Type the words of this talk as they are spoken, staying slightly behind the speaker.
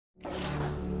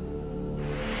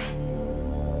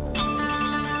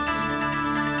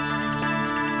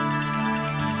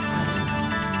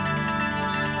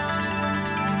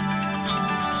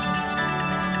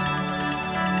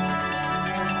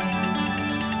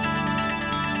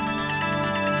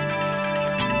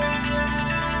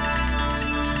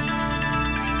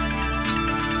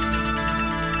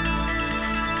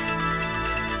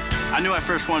I knew I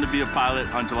first wanted to be a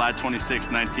pilot on July 26,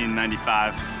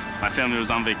 1995. My family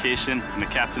was on vacation, and the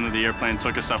captain of the airplane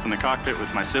took us up in the cockpit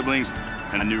with my siblings,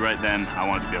 and I knew right then I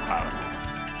wanted to be a pilot.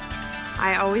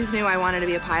 I always knew I wanted to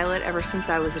be a pilot ever since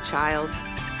I was a child.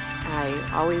 I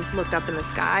always looked up in the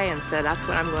sky and said, that's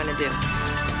what I'm going to do.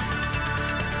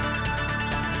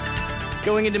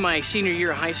 Going into my senior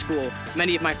year of high school,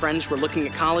 many of my friends were looking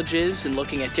at colleges and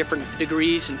looking at different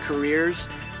degrees and careers,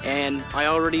 and I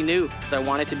already knew that I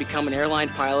wanted to become an airline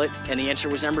pilot, and the answer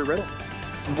was Embry Riddle.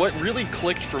 What really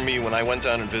clicked for me when I went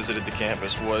down and visited the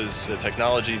campus was the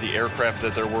technology, the aircraft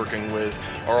that they're working with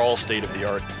are all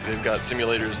state-of-the-art. They've got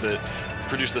simulators that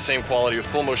produce the same quality of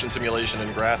full-motion simulation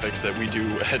and graphics that we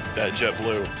do at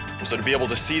JetBlue. So to be able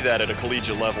to see that at a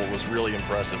collegiate level was really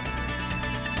impressive.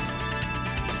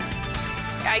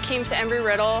 I came to Embry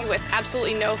Riddle with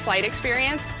absolutely no flight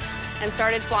experience and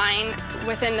started flying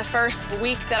within the first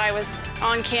week that I was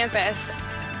on campus.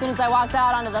 As soon as I walked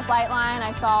out onto the flight line,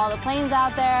 I saw all the planes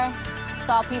out there,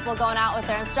 saw people going out with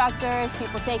their instructors,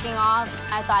 people taking off.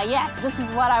 I thought, yes, this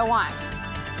is what I want.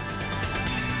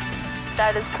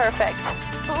 That is perfect.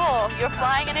 Cool, you're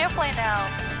flying an airplane now.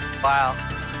 Wow.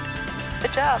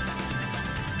 Good job.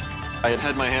 I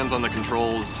had my hands on the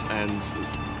controls and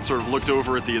sort of looked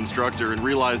over at the instructor and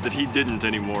realized that he didn't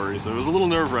anymore. So it was a little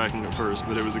nerve-wracking at first,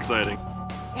 but it was exciting.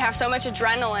 You have so much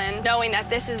adrenaline knowing that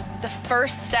this is the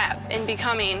first step in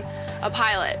becoming a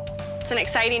pilot. It's an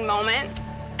exciting moment,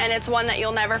 and it's one that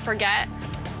you'll never forget.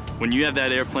 When you have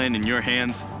that airplane in your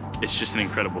hands, it's just an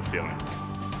incredible feeling.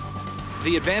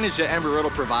 The advantage that Embry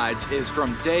Riddle provides is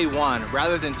from day one,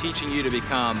 rather than teaching you to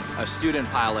become a student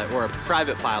pilot or a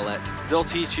private pilot, they'll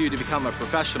teach you to become a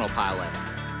professional pilot.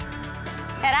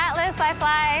 At Atlas, I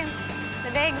fly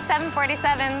the big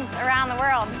 747s around the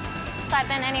world. I've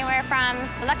been anywhere from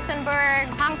Luxembourg,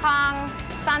 Hong Kong,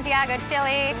 Santiago,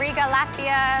 Chile, Riga,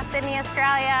 Latvia, Sydney,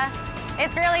 Australia.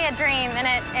 It's really a dream, and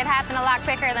it happened a lot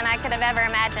quicker than I could have ever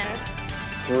imagined.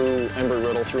 Through Embry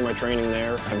Riddle, through my training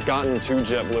there, I've gotten to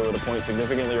JetBlue at a point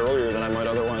significantly earlier than I might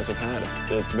otherwise have had.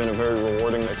 It's been a very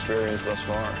rewarding experience thus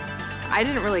far. I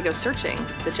didn't really go searching.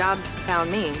 The job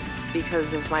found me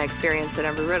because of my experience at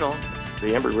Embry Riddle.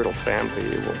 The Embry Riddle family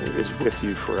is with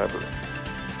you forever.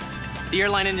 The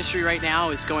airline industry right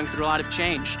now is going through a lot of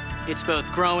change. It's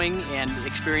both growing and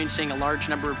experiencing a large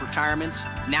number of retirements.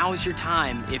 Now is your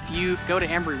time. If you go to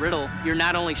Embry Riddle, you're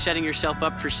not only setting yourself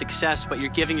up for success, but you're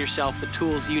giving yourself the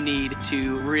tools you need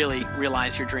to really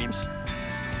realize your dreams.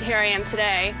 Here I am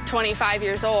today, 25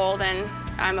 years old, and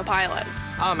I'm a pilot.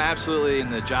 I'm absolutely in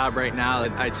the job right now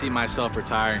that I'd see myself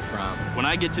retiring from. When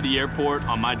I get to the airport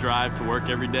on my drive to work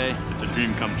every day, it's a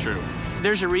dream come true.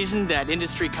 There's a reason that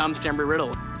industry comes to Embry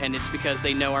Riddle, and it's because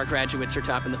they know our graduates are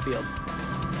top in the field.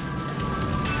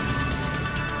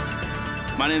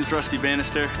 My name is Rusty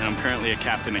Bannister, and I'm currently a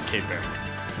captain at Cape Air.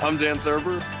 I'm Dan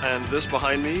Thurber, and this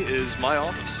behind me is my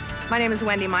office. My name is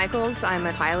Wendy Michaels. I'm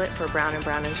a pilot for Brown &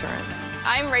 Brown Insurance.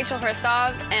 I'm Rachel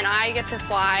Christov, and I get to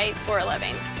fly for a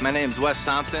living. My name's Wes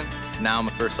Thompson. Now I'm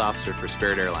a first officer for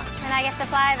Spirit Airlines. And I get to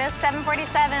fly this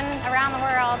 747 around the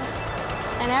world.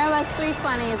 An Airbus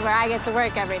 320 is where I get to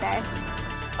work every day.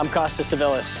 I'm Costa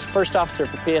Civilis, first officer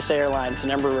for PSA Airlines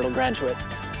and Embry Riddle graduate.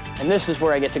 And this is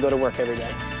where I get to go to work every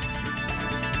day.